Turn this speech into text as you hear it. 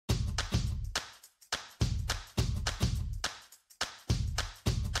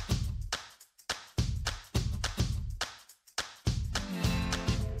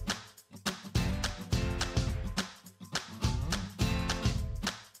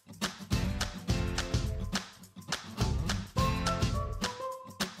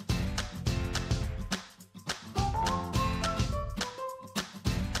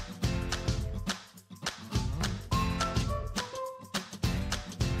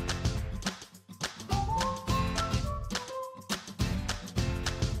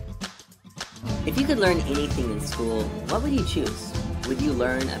If you could learn anything in school, what would you choose? Would you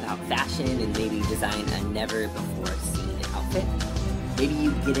learn about fashion and maybe design a never-before-seen outfit? Maybe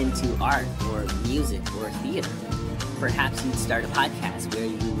you'd get into art or music or theater. Perhaps you'd start a podcast where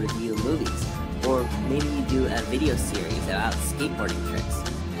you review movies, or maybe you do a video series about skateboarding tricks.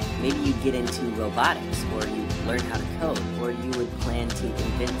 Maybe you'd get into robotics, or you'd learn how to code, or you would plan to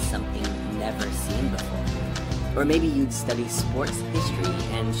invent something never seen before. Or maybe you'd study sports history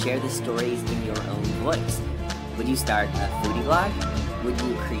and share the stories in your own voice. Would you start a foodie blog? Would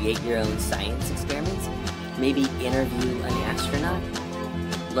you create your own science experiments? Maybe interview an astronaut?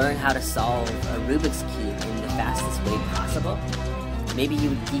 Learn how to solve a Rubik's Cube in the fastest way possible? Maybe you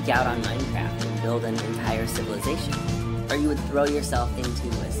would geek out on Minecraft and build an entire civilization. Or you would throw yourself into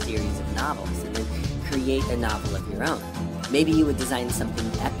a series of novels and then create a novel of your own. Maybe you would design something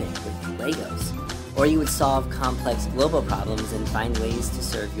epic with Legos. Or you would solve complex global problems and find ways to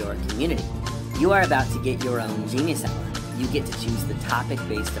serve your community. You are about to get your own Genius Hour. You get to choose the topic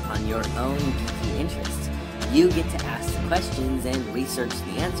based upon your own geeky interests. You get to ask the questions and research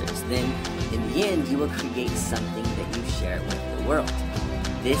the answers. Then, in the end, you will create something that you share with the world.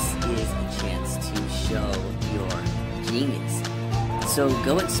 This is a chance to show your genius. So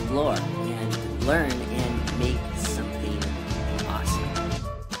go explore and learn and